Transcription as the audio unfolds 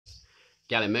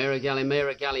Galimera,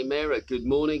 Galimera, Galimera. Good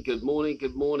morning, good morning,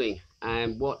 good morning.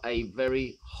 And what a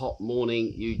very hot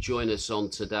morning you join us on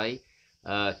today.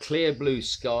 Clear blue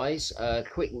skies.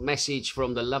 Quick message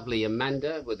from the lovely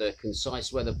Amanda with a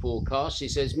concise weather forecast. She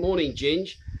says, morning,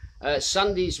 Ginge.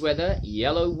 Sunday's weather,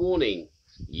 yellow warning.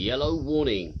 Yellow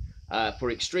warning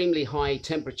for extremely high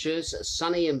temperatures,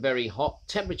 sunny and very hot.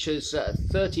 Temperatures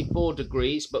 34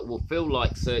 degrees, but will feel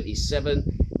like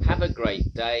 37. Have a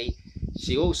great day.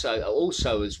 She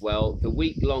also as well, the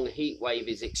week-long heat wave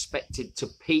is expected to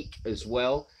peak as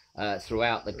well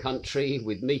throughout the country,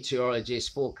 with meteorologists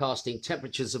forecasting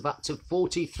temperatures of up to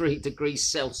 43 degrees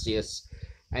Celsius.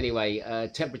 Anyway,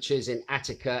 temperatures in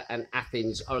Attica and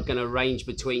Athens are going to range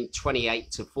between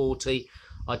 28 to 40.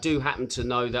 I do happen to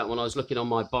know that when I was looking on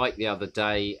my bike the other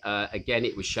day, again,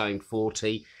 it was showing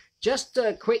 40. Just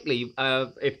quickly,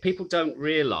 if people don't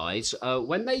realise,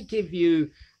 when they give you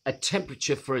a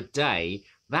temperature for a day,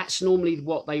 that's normally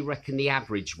what they reckon the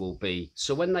average will be.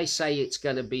 So when they say it's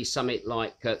going to be something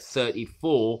like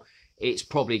 34, it's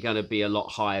probably going to be a lot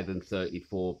higher than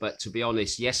 34. But to be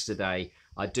honest, yesterday,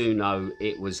 I do know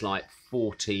it was like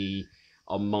 40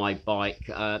 on my bike.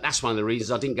 That's one of the reasons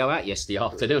I didn't go out yesterday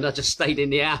afternoon. I just stayed in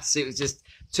the house. It was just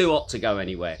too hot to go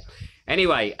anywhere.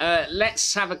 Anyway,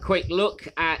 let's have a quick look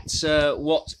at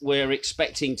what we're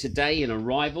expecting today in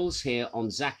arrivals here on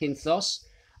Zakynthos.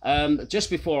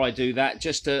 Just before I do that,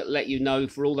 just to let you know,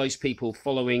 for all those people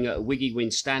following Wiggy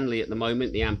Winstanley at the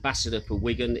moment, the ambassador for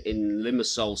Wigan in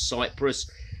Limassol, Cyprus,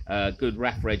 good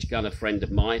RAF Reg gunner friend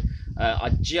of mine. I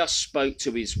just spoke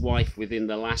to his wife within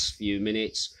the last few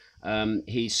minutes.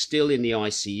 He's still in the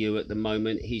ICU at the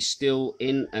moment. He's still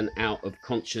in and out of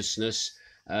consciousness.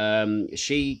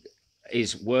 She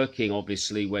is working,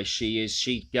 obviously, where she is.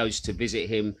 She goes to visit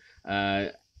him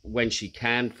when she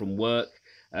can from work.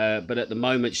 But at the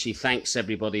moment, she thanks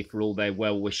everybody for all their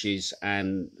well wishes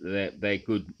and their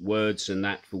good words and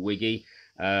that for Wiggy.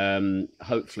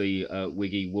 Hopefully,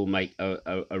 Wiggy will make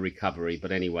a recovery.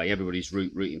 But anyway, everybody's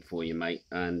rooting for you, mate.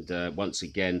 And once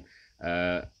again,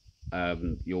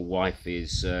 your wife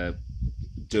is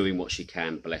doing what she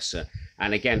can, bless her.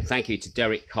 And again, thank you to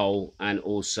Derek Cole and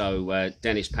also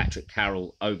Dennis Patrick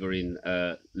Carroll over in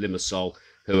Limassol,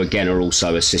 who again are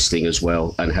also assisting as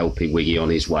well and helping Wiggy on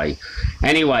his way.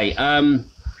 Anyway,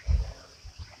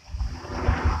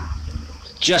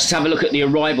 just have a look at the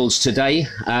arrivals today.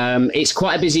 It's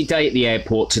quite a busy day at the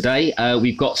airport today.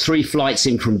 We've got 3 flights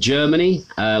in from Germany.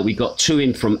 We've got 2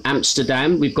 in from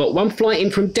Amsterdam. We've got 1 flight in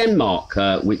from Denmark,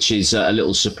 which is a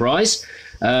little surprise.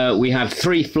 We have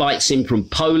 3 flights in from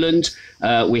Poland.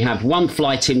 We have 1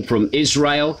 flight in from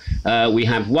Israel. We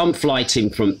have 1 flight in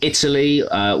from Italy,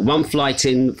 1 flight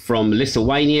in from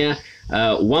Lithuania,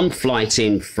 1 flight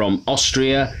in from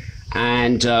Austria,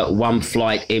 and 1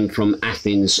 flight in from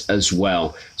Athens as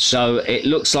well. So it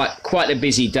looks like quite a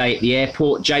busy day at the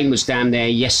airport. Jane was down there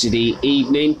yesterday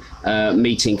evening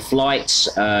meeting flights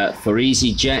for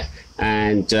EasyJet.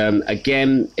 And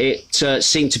again, it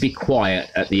seemed to be quiet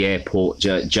at the airport,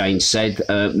 Jane said.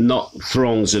 Not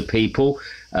throngs of people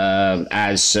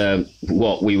as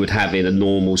what we would have in a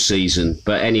normal season.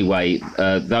 But anyway,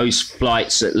 those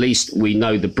flights, at least we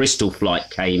know the Bristol flight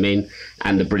came in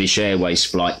and the British Airways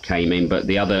flight came in. But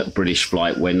the other British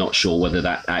flight, we're not sure whether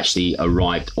that actually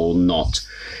arrived or not.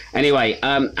 Anyway,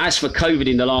 as for COVID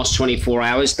in the last 24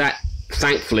 hours, that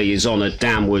thankfully is on a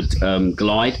downward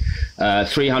glide.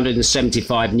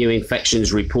 375 new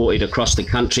infections reported across the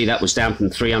country. That was down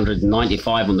from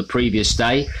 395 on the previous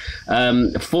day.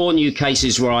 4 new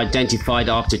cases were identified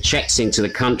after checks into the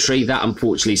country. That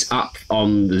unfortunately is up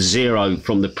on the 0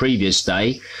 from the previous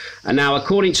day. And now,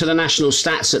 according to the national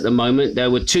stats at the moment, there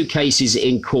were 2 cases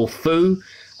in Corfu,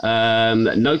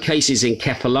 no cases in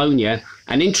Kefalonia.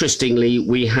 And interestingly,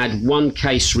 we had 1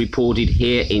 case reported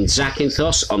here in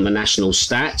Zakynthos on the national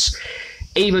stats.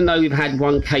 Even though we've had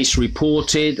 1 case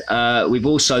reported, we've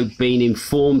also been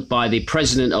informed by the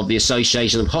president of the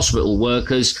Association of Hospital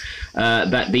Workers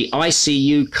that the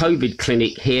ICU COVID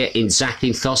clinic here in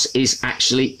Zakynthos is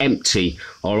actually empty.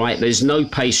 All right, there's no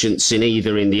patients in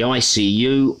either in the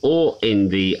ICU or in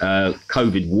the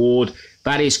COVID ward.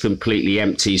 That is completely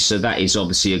empty, so that is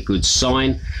obviously a good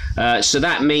sign. So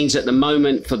that means at the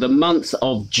moment, for the month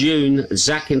of June,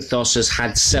 Zakynthos has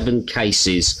had 7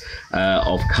 cases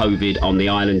of COVID on the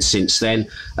island since then.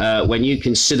 When you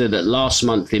consider that last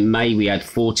month in May we had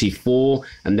 44,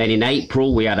 and then in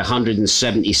April we had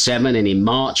 177, and in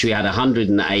March we had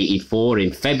 184,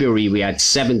 in February we had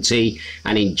 70,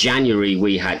 and in January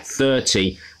we had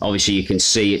 30. Obviously, you can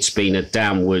see it's been a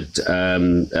downward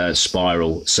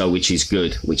spiral, so which is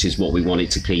good, which is what we wanted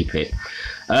to keep it.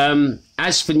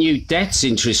 As for new deaths,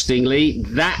 interestingly,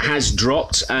 that has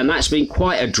dropped, and that's been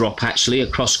quite a drop actually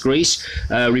across Greece.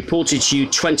 Reported to you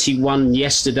 21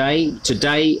 yesterday.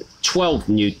 Today, 12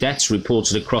 new deaths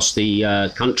reported across the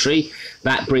country.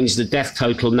 That brings the death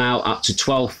total now up to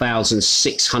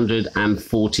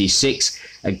 12,646.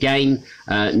 Again,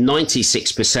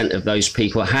 96% of those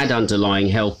people had underlying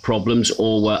health problems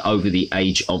or were over the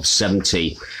age of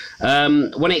 70.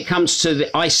 When it comes to the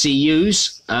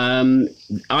ICUs,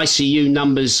 ICU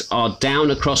numbers are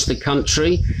down across the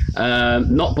country,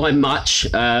 not by much.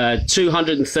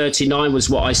 239 was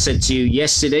what I said to you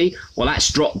yesterday. Well,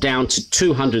 that's dropped down to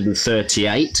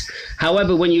 238.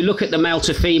 However, when you look at the male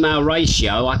to female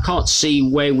ratio, I can't see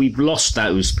where we've lost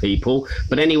those people.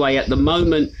 But anyway, at the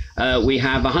moment, we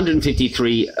have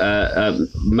 153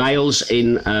 males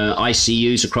in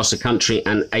ICUs across the country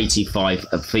and 85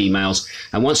 females.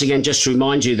 And once again, just to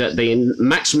remind you that the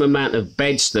maximum amount of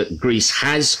beds that Greece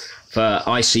has for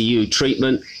ICU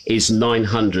treatment is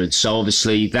 900. So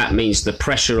obviously that means the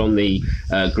pressure on the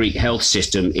Greek health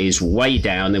system is way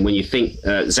down. And when you think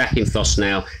Zakynthos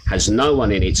now has no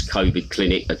one in its COVID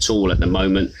clinic at all at the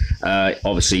moment,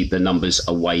 obviously the numbers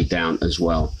are way down as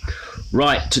well.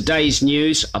 Right, today's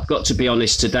news, I've got to be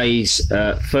honest, today's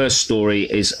first story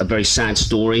is a very sad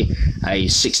story. A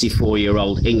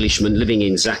 64-year-old Englishman living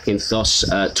in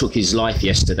Zakynthos took his life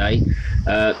yesterday.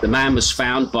 The man was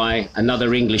found by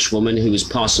another Englishwoman who was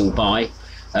passing by.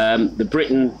 The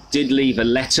Briton did leave a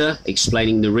letter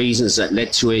explaining the reasons that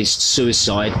led to his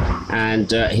suicide,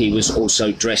 and he was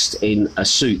also dressed in a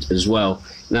suit as well.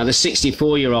 Now, the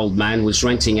 64-year-old man was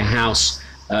renting a house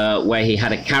where he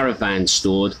had a caravan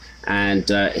stored, and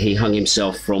he hung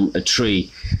himself from a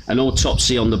tree. An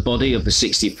autopsy on the body of the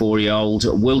 64-year-old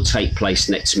will take place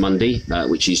next Monday,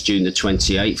 which is June the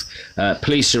 28th.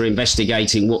 Police are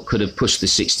investigating what could have pushed the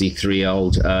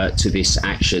 63-year-old to this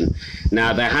action.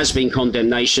 Now, there has been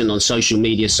condemnation on social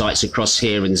media sites across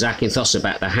here in Zakynthos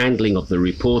about the handling of the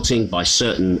reporting by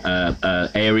certain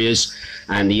areas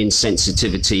and the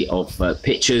insensitivity of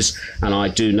pictures. And I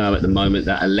do know at the moment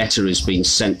that a letter has been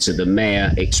sent to the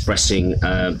mayor expressing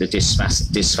the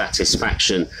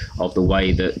dissatisfaction of the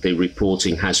way that the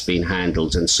reporting has been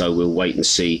handled. And so we'll wait and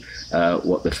see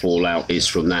what the fallout is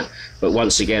from that. But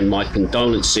once again, my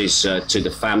condolences to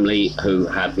the family who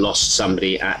have lost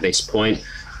somebody at this point.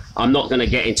 I'm not going to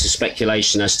get into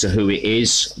speculation as to who it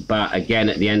is, but again,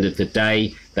 at the end of the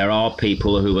day, there are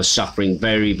people who are suffering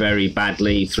very, very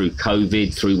badly through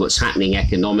COVID, through what's happening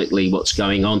economically, what's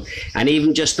going on, and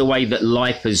even just the way that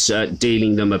life is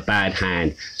dealing them a bad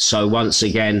hand. So once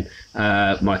again,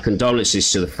 my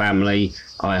condolences to the family.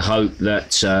 I hope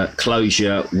that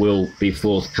closure will be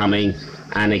forthcoming.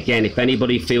 And again, if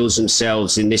anybody feels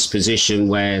themselves in this position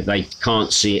where they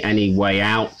can't see any way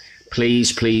out,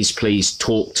 please, please, please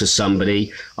talk to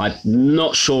somebody. I'm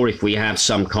not sure if we have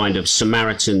some kind of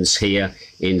Samaritans here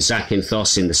in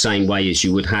Zakynthos in the same way as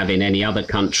you would have in any other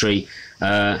country,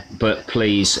 but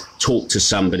please talk to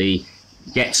somebody,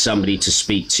 get somebody to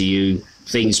speak to you.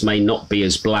 Things may not be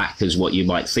as black as what you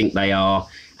might think they are,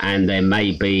 and there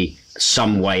may be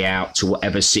some way out to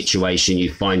whatever situation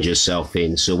you find yourself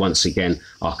in. So once again,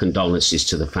 our condolences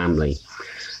to the family.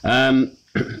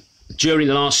 During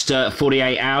the last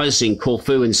 48 hours in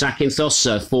Corfu and Zakynthos,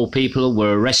 4 people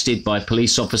were arrested by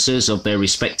police officers of their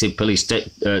respective police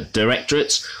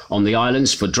directorates on the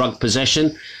islands for drug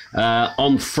possession.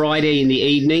 On Friday in the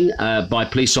evening, by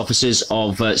police officers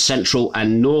of Central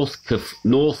and North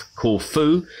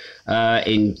Corfu,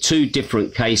 in 2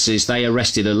 different cases, they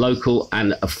arrested a local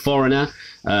and a foreigner.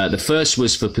 The first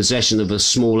was for possession of a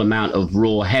small amount of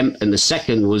raw hemp, and the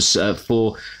second was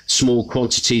for small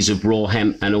quantities of raw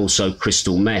hemp and also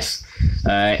crystal meth.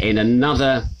 In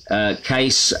another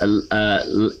case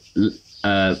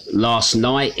last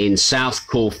night in South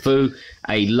Corfu,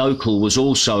 a local was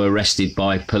also arrested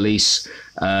by police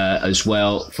as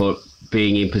well for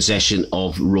being in possession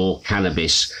of raw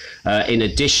cannabis. In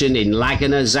addition, in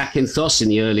Laguna, Zakynthos, in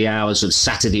the early hours of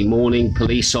Saturday morning,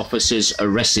 police officers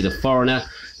arrested a foreigner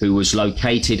who was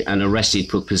located and arrested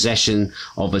for possession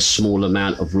of a small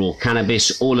amount of raw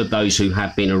cannabis. All of those who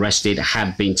have been arrested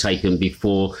have been taken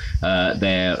before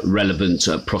their relevant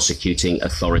prosecuting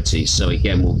authorities. So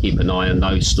again, we'll keep an eye on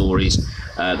those stories.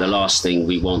 The last thing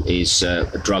we want is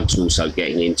drugs also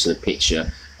getting into the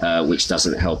picture, which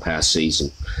doesn't help our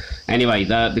season. Anyway,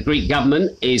 the Greek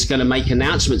government is going to make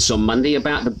announcements on Monday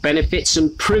about the benefits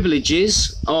and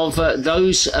privileges of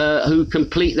those who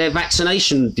complete their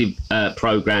vaccination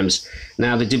programs.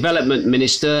 Now, the development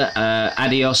minister,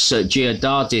 Adios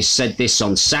Giadardis, said this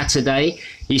on Saturday.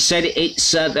 He said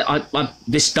it's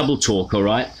this double talk, all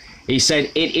right? He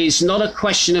said, it is not a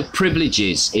question of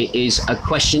privileges. It is a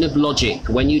question of logic.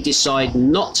 When you decide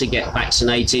not to get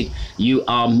vaccinated, you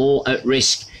are more at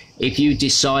risk. If you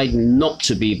decide not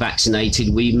to be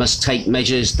vaccinated, we must take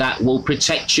measures that will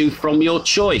protect you from your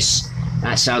choice.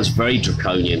 That sounds very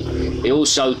draconian. He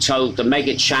also told the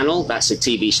Mega Channel, that's a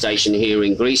TV station here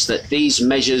in Greece, that these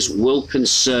measures will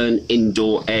concern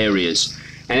indoor areas.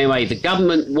 Anyway, the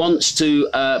government wants to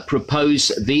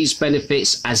propose these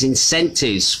benefits as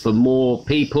incentives for more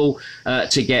people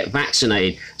to get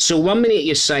vaccinated. So 1 minute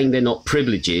you're saying they're not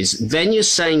privileges, then you're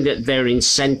saying that they're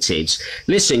incentives.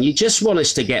 Listen, you just want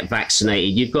us to get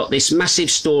vaccinated. You've got this massive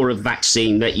store of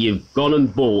vaccine that you've gone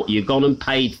and bought, you've gone and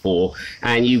paid for,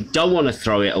 and you don't want to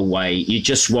throw it away. You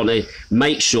just want to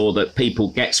make sure that people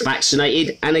get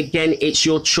vaccinated. And again, it's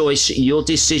your choice, your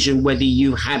decision whether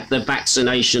you have the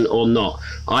vaccination or not.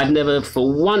 I've never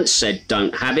for once said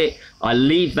don't have it. I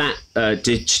leave that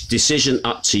decision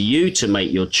up to you to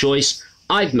make your choice.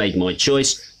 I've made my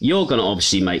choice. You're going to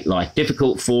obviously make life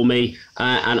difficult for me,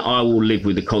 and I will live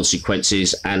with the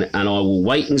consequences, and I will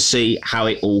wait and see how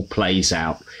it all plays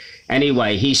out.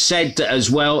 Anyway, he said that as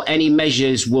well, any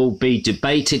measures will be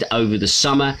debated over the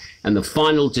summer, and the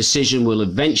final decision will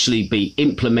eventually be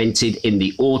implemented in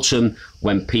the autumn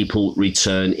when people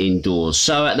return indoors.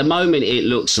 So at the moment, it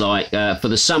looks like for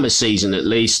the summer season at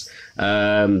least,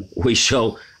 we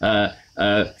shall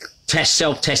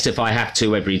self-test if I have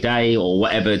to every day or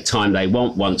whatever time they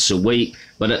want, once a week.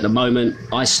 But at the moment,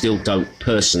 I still don't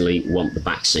personally want the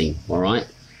vaccine. All right.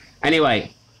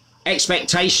 Anyway,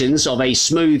 expectations of a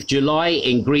smooth July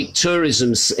in the Greek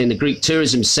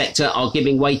tourism sector are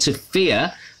giving way to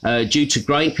fear due to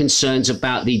growing concerns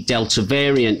about the Delta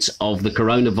variant of the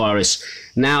coronavirus.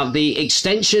 Now, the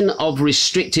extension of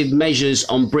restrictive measures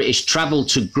on British travel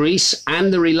to Greece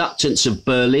and the reluctance of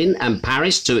Berlin and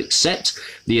Paris to accept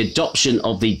the adoption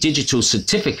of the digital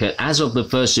certificate as of the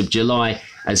 1st of July,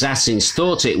 as Athens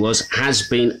thought it was, has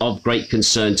been of great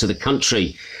concern to the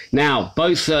country. Now,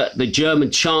 both the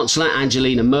German Chancellor,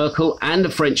 Angela Merkel, and the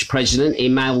French President,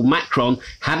 Emmanuel Macron,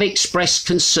 have expressed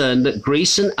concern that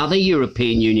Greece and other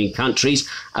European Union countries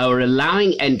are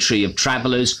allowing entry of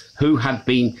travellers who have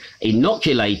been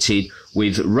inoculated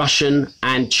with Russian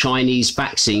and Chinese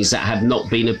vaccines that have not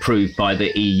been approved by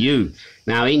the EU.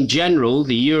 Now, in general,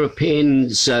 the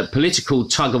Europeans' political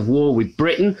tug of war with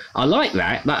Britain, I like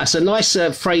that. That's a nice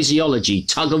phraseology,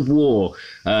 tug of war.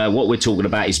 What we're talking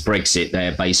about is Brexit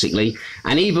there, basically.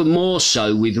 And even more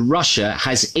so with Russia,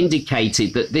 has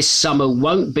indicated that this summer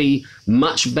won't be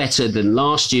much better than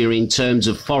last year in terms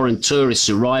of foreign tourists'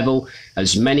 arrival,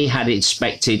 as many had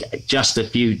expected just a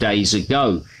few days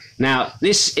ago. Now,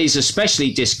 this is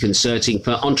especially disconcerting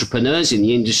for entrepreneurs in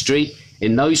the industry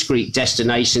in those Greek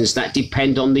destinations that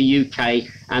depend on the UK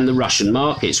and the Russian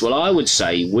markets. Well, I would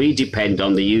say we depend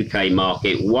on the UK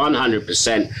market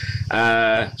 100%.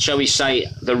 Shall we say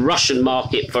the Russian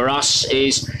market for us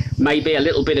is maybe a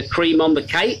little bit of cream on the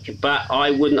cake, but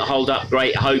I wouldn't hold up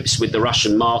great hopes with the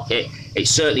Russian market. It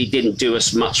certainly didn't do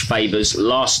us much favours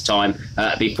last time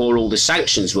before all the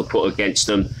sanctions were put against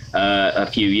them a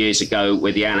few years ago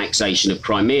with the annexation of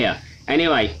Crimea.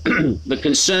 Anyway, the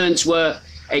concerns were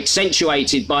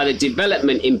accentuated by the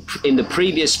development in the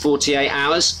previous 48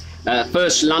 hours.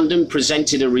 First, London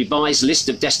presented a revised list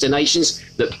of destinations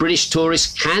that British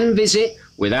tourists can visit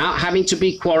without having to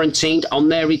be quarantined on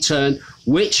their return,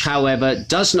 which, however,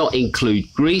 does not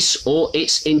include Greece or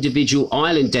its individual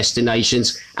island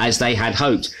destinations as they had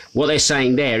hoped. What they're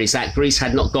saying there is that Greece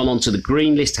had not gone onto the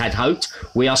green list, had hoped.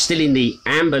 We are still in the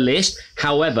amber list.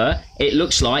 However, it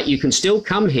looks like you can still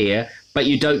come here, but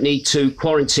you don't need to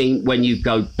quarantine when you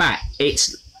go back.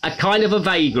 It's a kind of a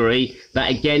vagary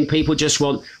that, again, people just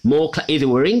want more. Either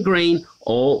we're in green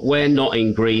or we're not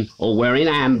in green, or we're in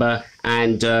amber.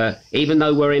 And even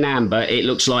though we're in amber, it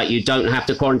looks like you don't have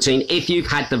to quarantine if you've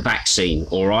had the vaccine.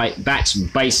 All right. That's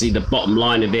basically the bottom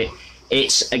line of it.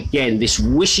 It's, again, this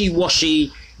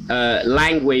wishy-washy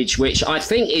language, which I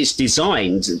think is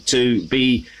designed to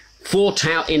be fought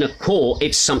out in a court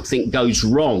if something goes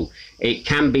wrong. It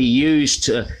can be used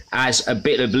as a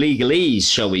bit of legalese,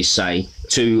 shall we say,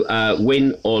 to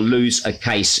win or lose a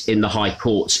case in the high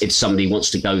courts if somebody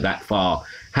wants to go that far.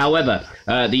 However,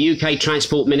 the UK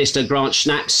Transport Minister Grant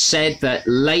Shapps said that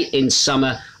late in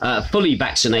summer, fully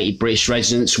vaccinated British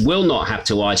residents will not have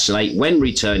to isolate when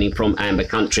returning from amber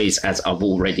countries, as I've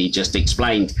already just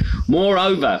explained.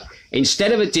 Moreover,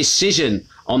 instead of a decision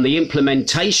on the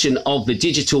implementation of the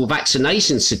digital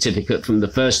vaccination certificate from the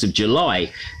 1st of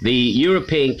July, the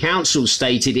European Council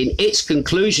stated in its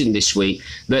conclusion this week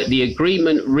that the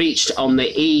agreement reached on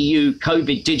the EU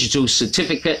COVID digital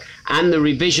certificate and the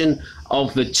revision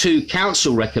of the 2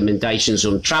 council recommendations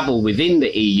on travel within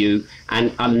the EU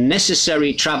and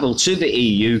unnecessary travel to the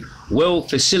EU will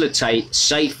facilitate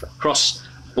safe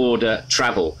cross-border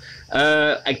travel.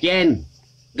 Again,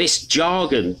 this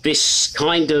jargon, this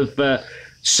kind of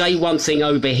say one thing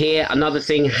over here, another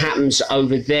thing happens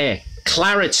over there.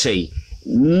 Clarity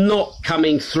not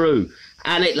coming through.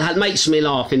 And it makes me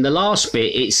laugh. In the last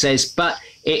bit, it says, but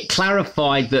it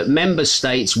clarified that member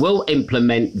states will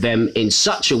implement them in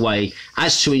such a way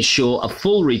as to ensure a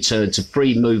full return to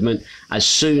free movement as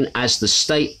soon as the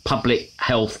state public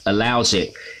health allows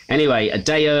it. Anyway, a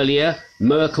day earlier,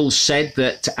 Merkel said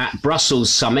that at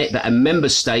Brussels summit that a member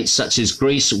state such as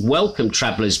Greece welcome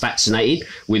travellers vaccinated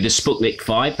with the Sputnik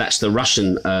 5, that's the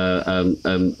Russian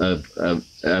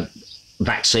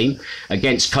vaccine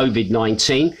against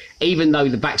COVID-19, even though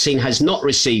the vaccine has not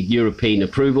received European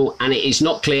approval and it is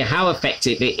not clear how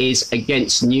effective it is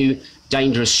against new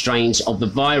dangerous strains of the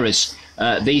virus.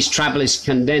 These travellers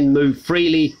can then move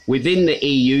freely within the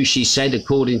EU, she said,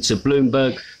 according to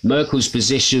Bloomberg. Merkel's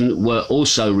position were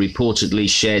also reportedly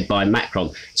shared by Macron.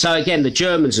 So again, the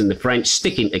Germans and the French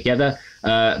sticking together,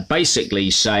 basically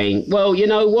saying, well, you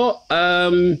know what?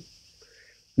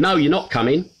 No, you're not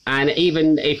coming. And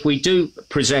even if we do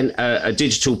present a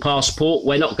digital passport,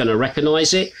 we're not going to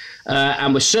recognise it.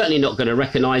 And we're certainly not going to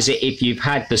recognise it if you've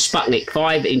had the Sputnik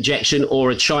 5 injection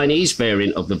or a Chinese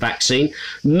variant of the vaccine.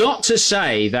 Not to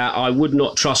say that I would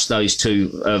not trust those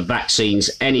 2 vaccines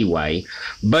anyway,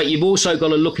 but you've also got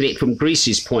to look at it from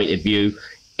Greece's point of view.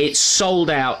 It's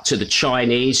sold out to the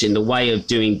Chinese in the way of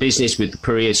doing business with the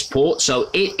Piraeus port, so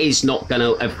it is not going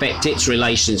to affect its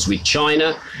relations with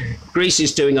China. Greece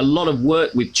is doing a lot of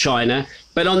work with China,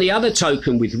 but on the other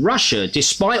token with Russia,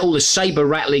 despite all the saber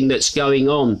rattling that's going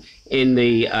on in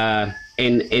the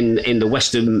in the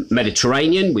Western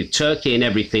Mediterranean with Turkey and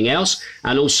everything else,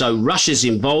 and also Russia's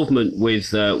involvement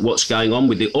with what's going on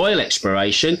with the oil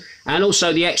exploration, and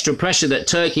also the extra pressure that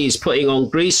Turkey is putting on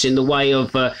Greece in the way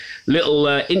of little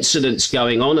incidents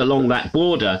going on along that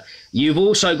border, you've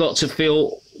also got to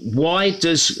feel, why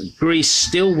does Greece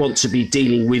still want to be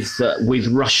dealing with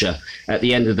Russia at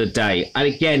the end of the day? And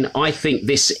again, I think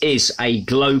this is a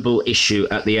global issue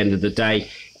at the end of the day.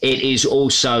 It is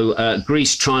also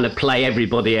Greece trying to play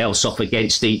everybody else off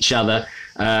against each other.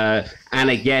 And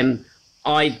again,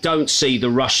 I don't see the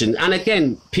Russian. And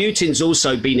again, Putin's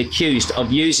also been accused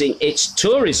of using its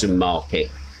tourism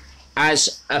market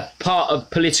as a part of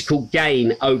political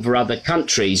gain over other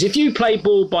countries. If you play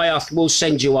ball by us, we'll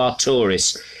send you our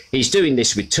tourists. He's doing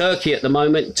this with Turkey at the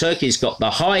moment. Turkey's got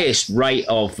the highest rate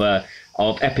of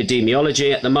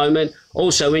epidemiology at the moment.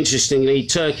 Also, interestingly,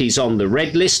 Turkey's on the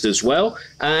red list as well,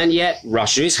 and yet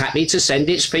Russia is happy to send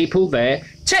its people there,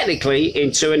 technically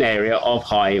into an area of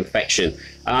high infection.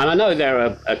 And I know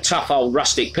they're a tough old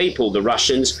rustic people, the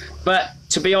Russians, but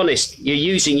to be honest, you're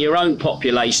using your own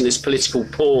population as political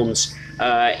pawns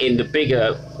in the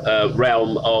bigger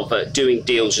realm of doing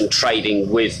deals and trading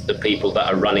with the people that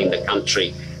are running the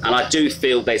country. And I do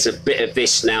feel there's a bit of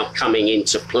this now coming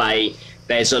into play.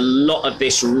 There's a lot of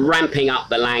this ramping up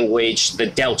the language, the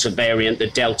Delta variant, the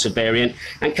Delta variant.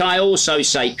 And can I also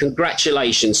say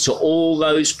congratulations to all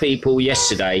those people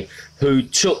yesterday who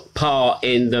took part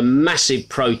in the massive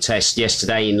protest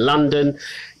yesterday in London.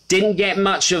 Didn't get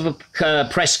much of a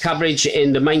press coverage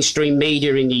in the mainstream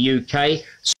media in the UK.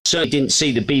 Certainly didn't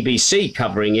see the BBC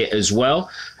covering it as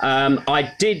well.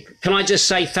 I did. Can I just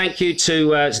say thank you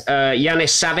to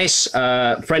Yanis Savis,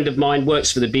 a friend of mine,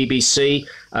 works for the BBC.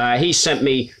 He sent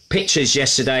me pictures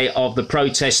yesterday of the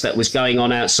protest that was going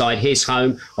on outside his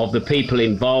home, of the people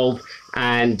involved.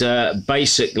 And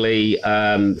basically,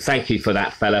 thank you for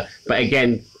that, fella. But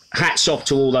again, hats off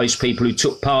to all those people who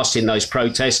took part in those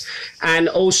protests. And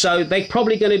also, they're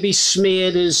probably going to be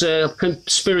smeared as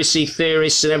conspiracy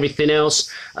theorists and everything else,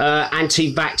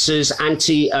 anti-vaxxers,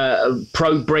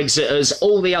 pro-Brexiters,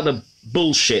 all the other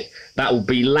bullshit that will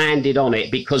be landed on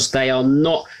it because they are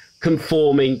not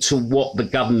conforming to what the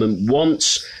government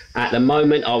wants. At the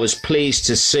moment, I was pleased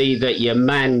to see that your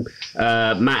man,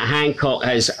 Matt Hancock,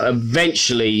 has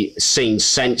eventually seen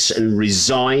sense and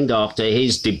resigned after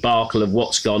his debacle of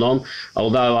what's gone on.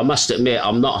 Although I must admit,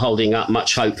 I'm not holding up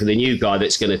much hope for the new guy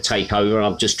that's going to take over.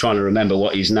 I'm just trying to remember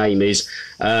what his name is.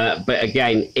 But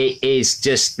again, it is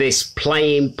just this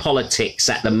playing politics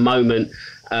at the moment.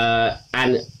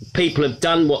 And people have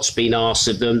done what's been asked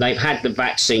of them. They've had the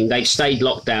vaccine. They've stayed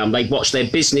locked down. They've watched their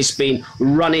business being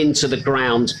run into the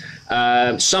ground.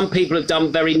 Some people have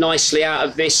done very nicely out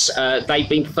of this. They've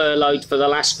been furloughed for the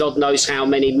last God knows how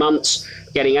many months,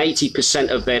 getting 80%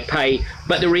 of their pay.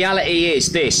 But the reality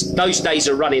is this: those days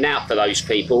are running out for those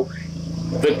people.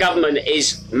 the government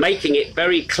is making it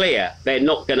very clear they're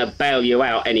not going to bail you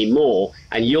out anymore,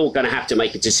 and you're going to have to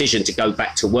make a decision to go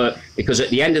back to work, because at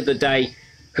the end of the day,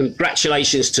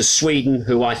 congratulations to Sweden,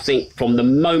 who I think from the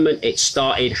moment it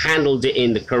started handled it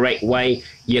in the correct way.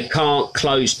 You can't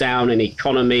close down an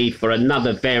economy for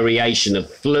another variation of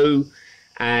flu.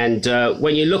 And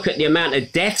when you look at the amount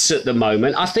of deaths at the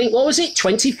moment, I think, what was it,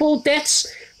 24 deaths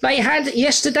they had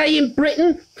yesterday in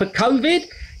Britain for COVID?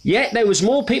 Yet there was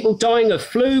more people dying of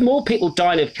flu, more people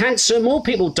dying of cancer, more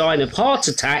people dying of heart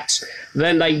attacks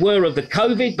than they were of the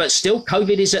COVID, but still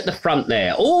COVID is at the front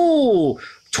there. Oh,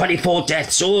 24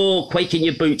 deaths, oh, quake in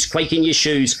your boots, quake in your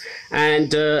shoes.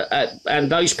 And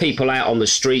those people out on the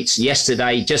streets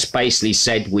yesterday just basically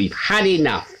said, we've had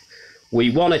enough. We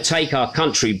want to take our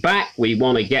country back. We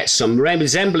want to get some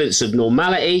resemblance of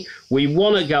normality. We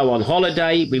want to go on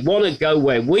holiday. We want to go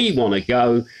where we want to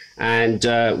go. And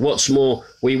what's more,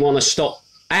 we want to stop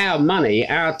our money,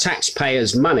 our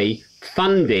taxpayers' money,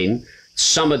 funding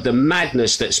some of the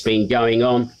madness that's been going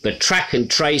on, the track and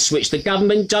trace, which the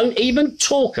government don't even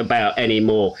talk about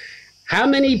anymore. How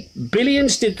many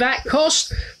billions did that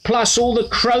cost? Plus all the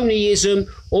cronyism,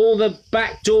 all the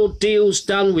backdoor deals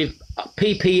done with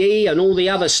PPE and all the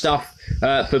other stuff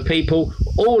for people,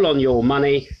 all on your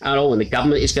money. And the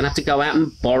government is going to have to go out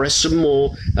and borrow some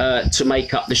more to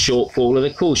make up the shortfall. And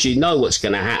of course, you know what's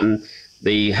going to happen.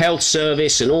 The health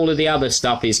service and all of the other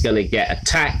stuff is going to get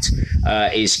attacked,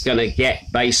 is going to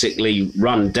get basically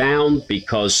run down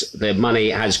because their money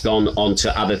has gone on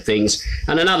to other things.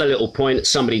 And another little point,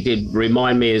 somebody did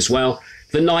remind me as well,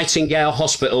 the Nightingale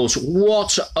hospitals,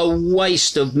 what a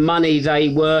waste of money they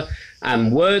were.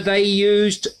 And were they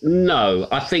used? No.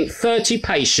 I think 30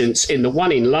 patients in the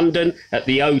one in London at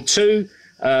the O2,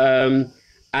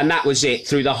 and that was it.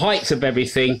 Through the height of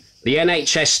everything, the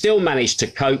NHS still managed to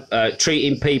cope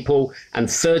treating people, and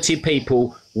 30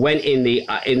 people went in the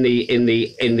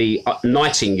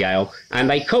Nightingale, and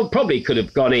they probably could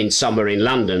have gone in somewhere in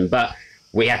London, but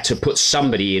we had to put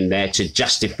somebody in there to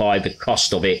justify the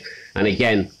cost of it. And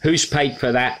again, who's paid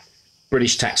for that?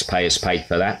 British taxpayers paid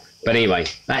for that. But anyway,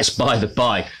 that's by the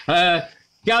by.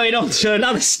 Going on to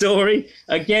another story,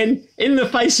 again, in the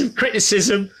face of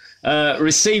criticism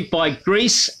received by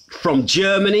Greece from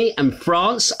Germany and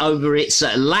France over its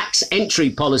lax entry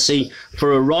policy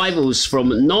for arrivals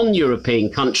from non-European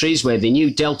countries where the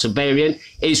new Delta variant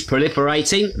is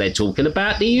proliferating. They're talking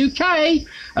about the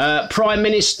UK. Prime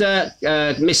Minister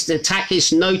Mr.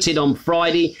 Takis noted on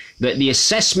Friday that the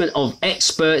assessment of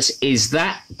experts is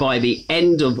that by the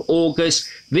end of August,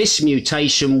 this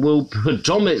mutation will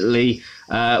predominantly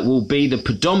will be the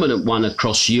predominant one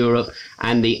across Europe,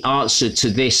 and the answer to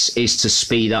this is to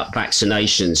speed up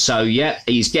vaccinations. So, yeah,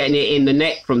 he's getting it in the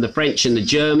neck from the French and the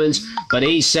Germans, but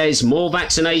he says more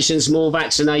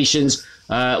vaccinations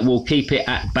will keep it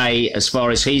at bay as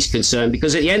far as he's concerned,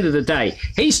 because at the end of the day,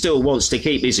 he still wants to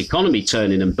keep his economy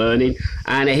turning and burning,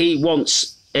 and he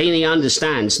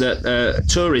understands that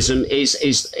tourism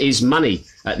is money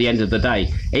at the end of the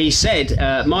day. He said,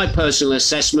 my personal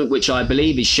assessment, which I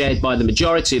believe is shared by the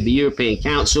majority of the European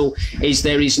Council, is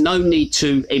there is no need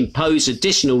to impose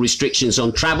additional restrictions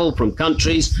on travel from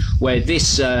countries where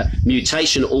this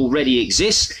mutation already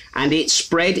exists and its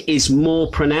spread is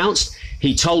more pronounced.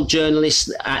 He told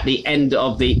journalists at the end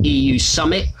of the EU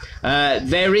summit,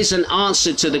 there is an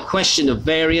answer to the question of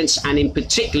variants, and in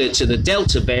particular to the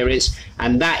Delta variants,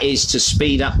 and that is to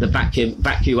speed up the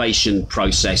evacuation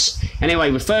process. Anyway,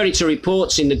 referring to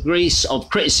reports in the Greece of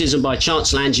criticism by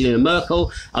Chancellor Angela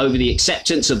Merkel over the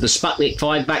acceptance of the Sputnik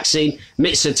 5 vaccine,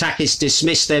 Mitsotakis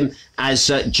dismissed them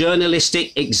as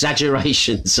journalistic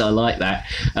exaggerations. I like that.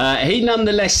 He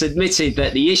nonetheless admitted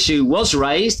that the issue was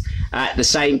raised. At the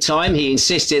same time, he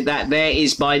insisted that there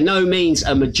is by no means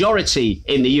a majority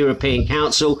in the European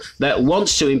Council that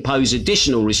wants to impose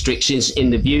additional restrictions in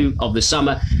the view of the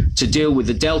summer to deal with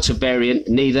the Delta variant,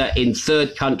 neither in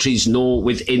third countries nor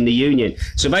within the Union.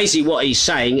 So basically what he's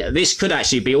saying, this could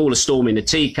actually be all a storm in a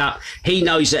teacup. He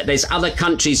knows that there's other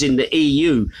countries in the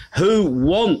EU who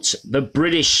want the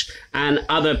British and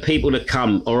other people to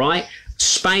come, all right?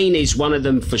 Spain is one of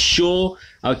them for sure.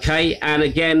 Okay, and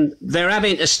again, they're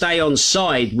having to stay on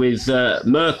side with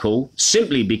Merkel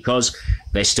simply because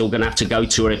they're still going to have to go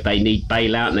to her if they need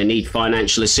bailout and they need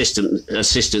financial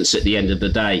assistance at the end of the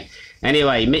day.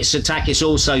 Anyway, Mitsotakis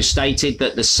also stated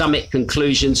that the summit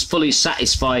conclusions fully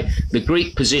satisfy the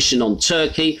Greek position on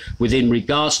Turkey within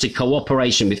regards to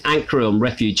cooperation with Ankara on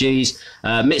refugees.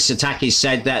 Mitsotakis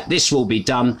said that this will be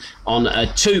done on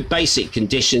two basic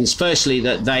conditions. Firstly,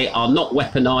 that they are not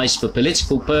weaponized for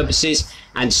political purposes,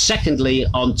 and secondly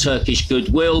on Turkish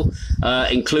goodwill,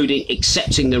 including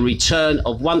accepting the return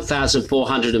of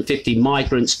 1,450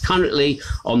 migrants currently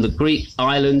on the Greek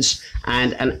islands,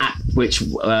 and an app which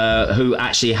who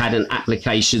actually had an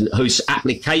application whose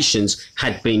applications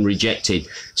had been rejected.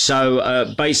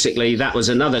 So basically that was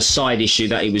another side issue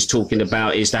that he was talking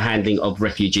about, is the handling of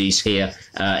refugees here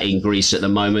in Greece at the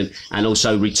moment, and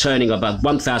also returning about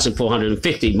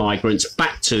 1,450 migrants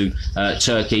back to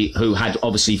Turkey who had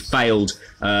obviously failed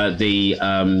the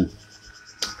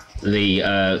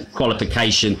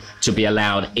qualification to be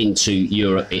allowed into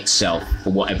Europe itself, for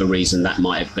whatever reason that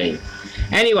might have been.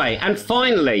 Anyway, and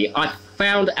finally, I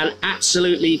found an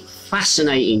absolutely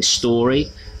fascinating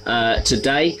story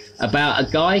today about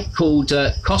a guy called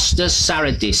Kostas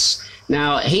Saradis.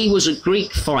 Now, he was a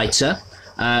Greek fighter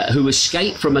who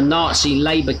escaped from a Nazi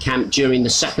labour camp during the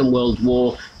Second World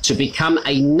War to become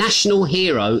a national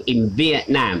hero in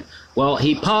Vietnam. Well,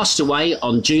 he passed away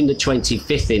on June the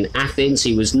 25th in Athens.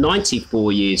 He was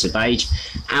 94 years of age,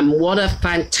 and what a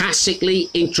fantastically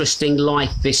interesting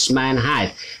life this man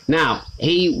had. Now,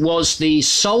 he was the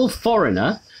sole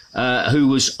foreigner who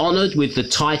was honoured with the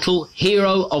title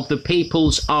Hero of the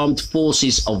People's Armed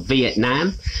Forces of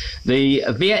Vietnam. The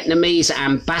Vietnamese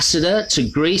ambassador to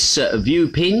Greece, Vu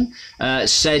Pin,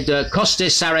 said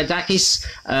Kostas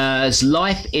Saradakis'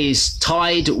 life is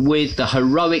tied with the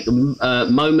heroic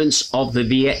moments of the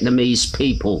Vietnamese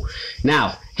people.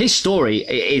 Now, his story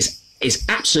is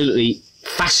absolutely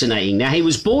fascinating. Now, he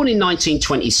was born in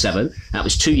 1927. That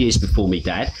was 2 years before me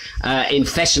dad, in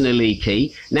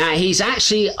Thessaloniki. Now, he's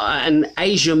actually an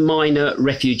Asia Minor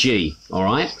refugee, all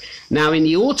right? Now, in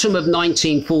the autumn of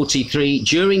 1943,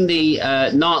 during the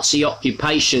Nazi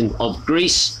occupation of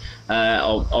Greece,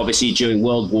 obviously during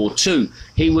World War II,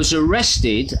 he was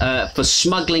arrested for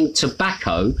smuggling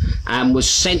tobacco and was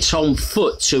sent on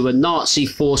foot to a Nazi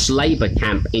forced labour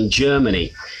camp in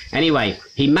Germany. Anyway,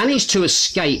 he managed to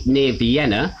escape near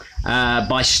Vienna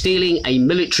by stealing a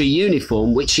military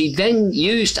uniform, which he then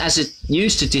used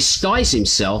to disguise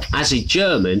himself as a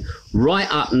German right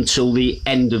up until the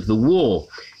end of the war.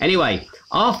 Anyway,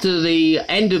 after the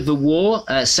end of the war,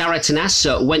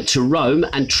 Saradis went to Rome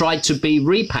and tried to be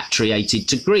repatriated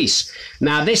to Greece.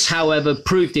 Now, this, however,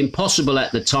 proved impossible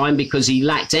at the time because he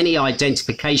lacked any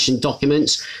identification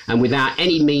documents, and without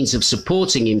any means of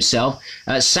supporting himself,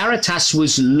 Saradis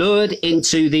was lured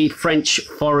into the French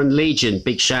Foreign Legion.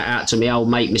 Big shout out to my old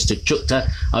mate, Mr. Chukta,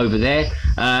 over there.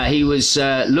 He was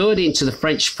lured into the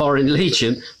French Foreign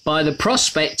Legion by the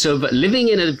prospect of living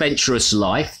an adventurous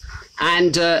life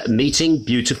and meeting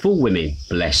beautiful women,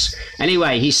 bless.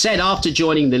 Anyway, he said after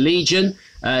joining the Legion,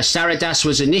 Saradis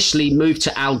was initially moved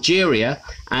to Algeria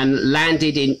and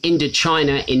landed in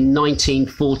Indochina in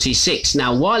 1946.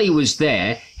 Now, while he was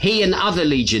there, he and other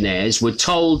legionnaires were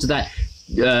told that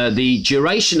the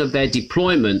duration of their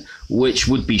deployment, which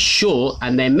would be short,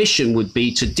 and their mission would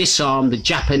be to disarm the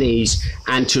Japanese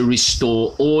and to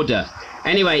restore order.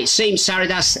 Anyway, it seems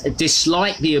Saradis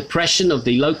disliked the oppression of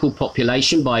the local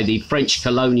population by the French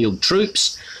colonial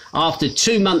troops. After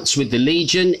 2 months with the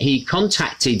Legion, he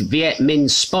contacted Viet Minh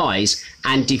spies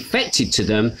and defected to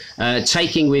them,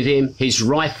 taking with him his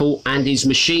rifle and his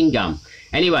machine gun.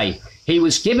 Anyway, he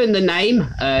was given the name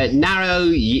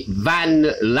Naro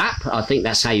Van Lap, I think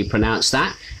that's how you pronounce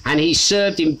that, and he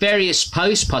served in various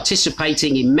posts,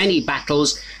 participating in many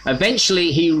battles.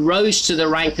 Eventually, he rose to the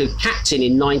rank of captain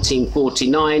in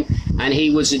 1949, and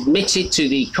he was admitted to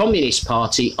the Communist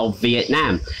Party of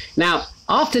Vietnam. Now,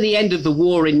 after the end of the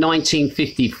war in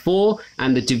 1954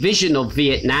 and the division of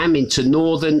Vietnam into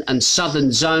northern and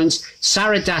southern zones,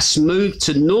 Saradis moved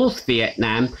to North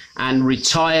Vietnam and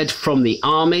retired from the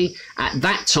army. At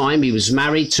that time, he was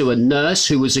married to a nurse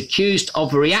who was accused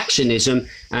of reactionism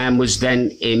and was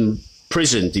then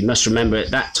imprisoned. You must remember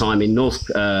at that time in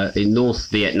North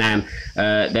Vietnam,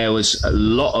 there was a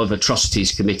lot of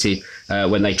atrocities committed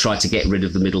when they tried to get rid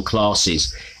of the middle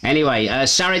classes. Anyway,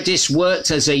 Saradis worked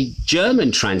as a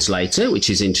German translator, which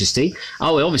is interesting.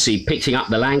 Oh, obviously picking up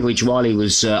the language while he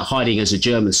was hiding as a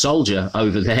German soldier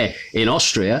over there in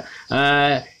Austria.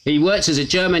 He worked as a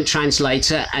German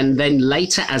translator and then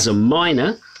later as a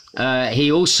miner.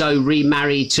 He also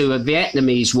remarried to a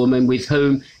Vietnamese woman with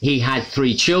whom he had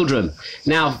 3 children.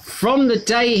 Now, from the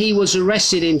day he was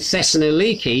arrested in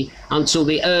Thessaloniki until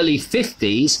the early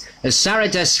 50s,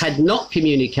 Saradis had not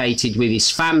communicated with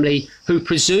his family, who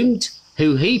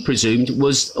he presumed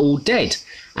was all dead.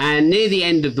 And near the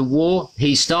end of the war,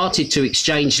 he started to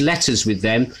exchange letters with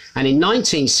them. And in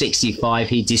 1965,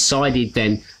 he decided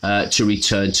then to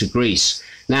return to Greece.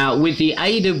 Now, with the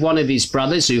aid of one of his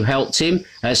brothers who helped him,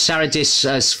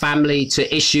 Saradis' family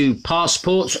to issue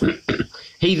passports,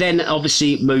 He then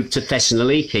obviously moved to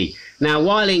Thessaloniki. Now,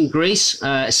 while in Greece,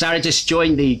 Saradis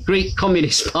joined the Greek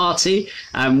Communist Party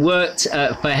and worked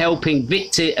for helping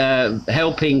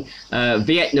Vietnamese,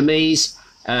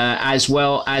 as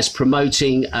well as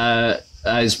promoting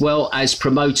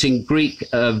Greek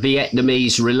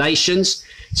Vietnamese relations.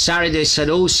 Saradis had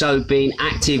also been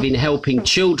active in helping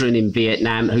children in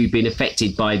Vietnam who'd been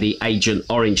affected by the Agent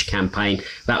Orange campaign.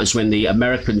 That was when the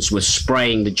Americans were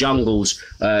spraying the jungles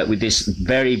with this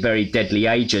very, very deadly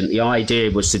agent. The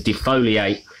idea was to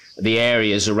defoliate the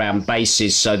areas around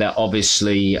bases so that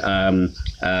obviously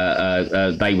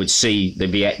they would see the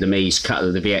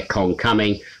Vietnamese, the Viet Cong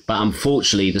coming. But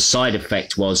unfortunately, the side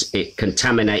effect was it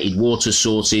contaminated water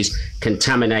sources,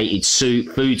 contaminated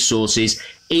food sources.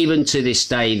 Even to this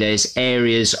day, there's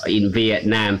areas in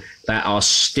Vietnam that are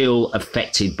still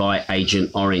affected by Agent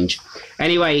Orange.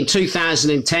 Anyway, in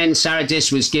 2010,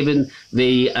 Saradis was given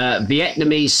the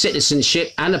Vietnamese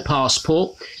citizenship and a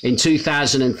passport. In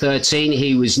 2013,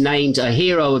 he was named a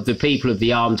hero of the people of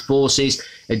the armed forces.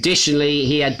 Additionally,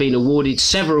 he had been awarded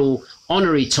several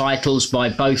honorary titles by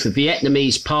both the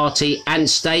Vietnamese party and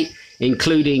state,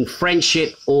 including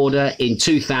Friendship Order in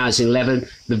 2011,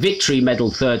 the Victory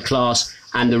Medal 3rd class,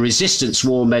 and the Resistance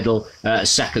War Medal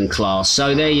 2nd class.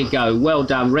 So there you go. Well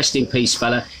done. Rest in peace,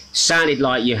 fella. Sounded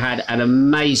like you had an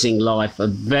amazing life, a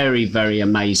very, very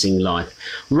amazing life.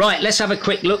 Right, let's have a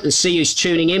quick look and see who's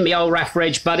tuning in. My old Raf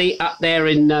Reg buddy up there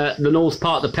in the north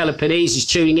part of the Peloponnese is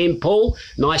tuning in. Paul,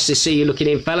 nice to see you looking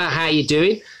in, fella. How you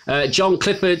doing? John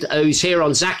Clifford, who's here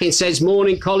on Zakyn, says,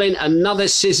 morning, Colin. Another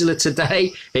sizzler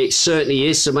today. It certainly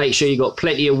is, so make sure you got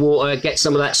plenty of water. Get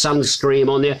some of that sunscreen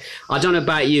on you. I don't know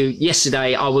about you.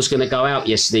 Yesterday, I was going to go out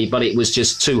yesterday, but it was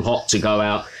just too hot to go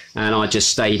out. And I just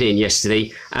stayed in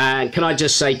yesterday. And can I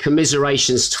just say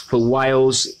commiserations for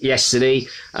Wales yesterday.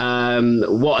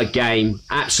 What a game.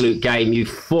 Absolute game. You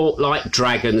fought like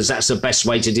dragons. That's the best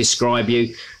way to describe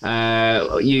you.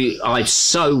 I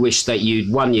so wish that you'd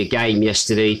won your game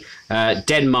yesterday.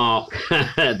 Denmark,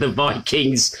 the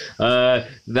Vikings,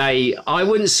 I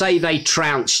wouldn't say they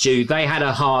trounced you. They had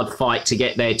a hard fight to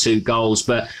get their 2 goals,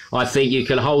 but I think you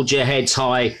can hold your heads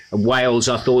high. Wales,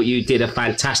 I thought you did a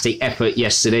fantastic effort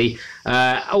yesterday.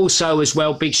 Also, as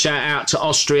well, big shout out to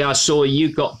Austria. I saw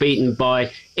you got beaten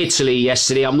by Italy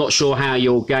yesterday. I'm not sure how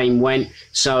your game went.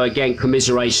 So, again,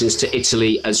 commiserations to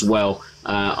Italy as well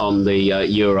on the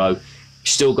Euro.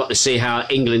 Still got to see how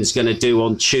England's going to do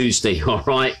on Tuesday, all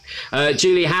right?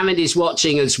 Julie Hammond is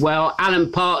watching as well.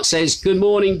 Alan Park says, good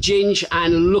morning, Ginge,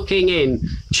 and looking in.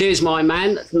 Cheers, my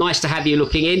man. Nice to have you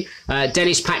looking in.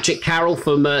 Dennis Patrick Carroll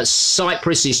from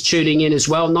Cyprus is tuning in as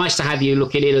well. Nice to have you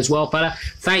looking in as well, fella.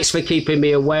 Thanks for keeping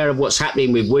me aware of what's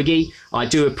happening with Wiggy. I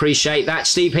do appreciate that.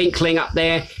 Steve Hinkling up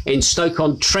there in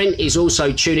Stoke-on-Trent is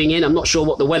also tuning in. I'm not sure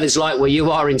what the weather's like where you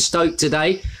are in Stoke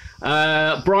today.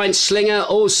 Brian Slinger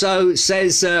also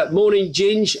says, morning,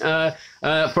 Ginge,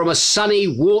 from a sunny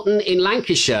Wharton in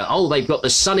Lancashire. Oh, they've got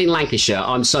the sun in Lancashire.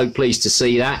 I'm so pleased to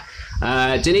see that.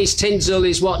 Denise Tinzel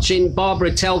is watching.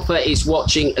 Barbara Telfer is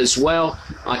watching as well.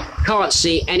 I can't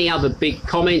see any other big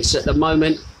comments at the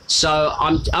moment. So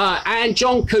and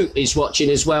John Coop is watching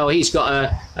as well. He's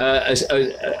got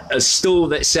a stall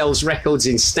that sells records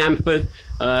in Stamford.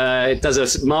 It does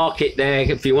a market there.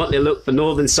 If you want to look for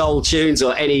Northern Soul tunes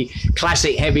or any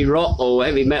classic heavy rock or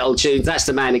heavy metal tunes, that's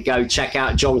the man to go. Check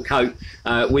out John Cope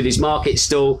with his market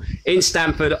stall in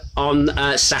Stamford on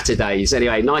Saturdays.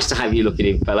 Anyway, nice to have you looking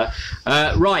in, fella.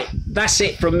 Right, that's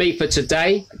it from me for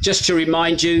today. Just to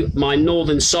remind you, my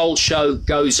Northern Soul show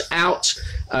goes out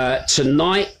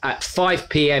tonight at 5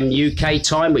 p.m. UK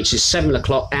time, which is 7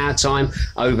 o'clock our time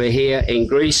over here in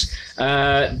Greece.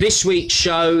 This week's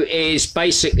show is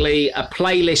basically a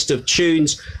playlist of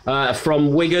tunes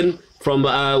from Wigan, from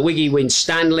Wiggy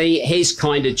Winstanley, his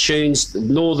kind of tunes,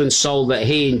 Northern Soul that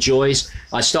he enjoys.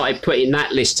 I started putting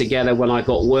that list together when I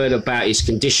got word about his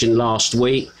condition last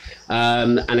week.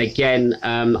 And again,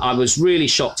 I was really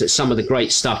shocked at some of the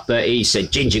great stuff that he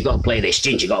said. Ginge, you got to play this.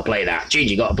 Ginge, you got to play that. Ginge,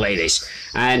 you got to play this.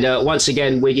 And once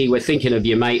again, Wiggy, we're thinking of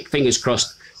you, mate. Fingers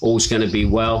crossed all's going to be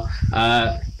well.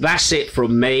 That's it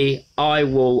from me. I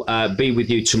will be with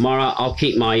you tomorrow. I'll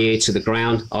keep my ear to the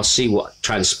ground. I'll see what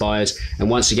transpires. And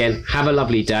once again, have a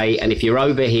lovely day. And if you're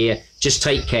over here, just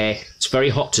take care. It's very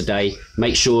hot today.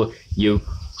 Make sure you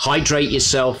hydrate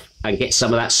yourself and get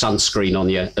some of that sunscreen on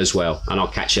you as well. And I'll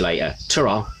catch you later.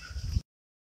 Ta-ra.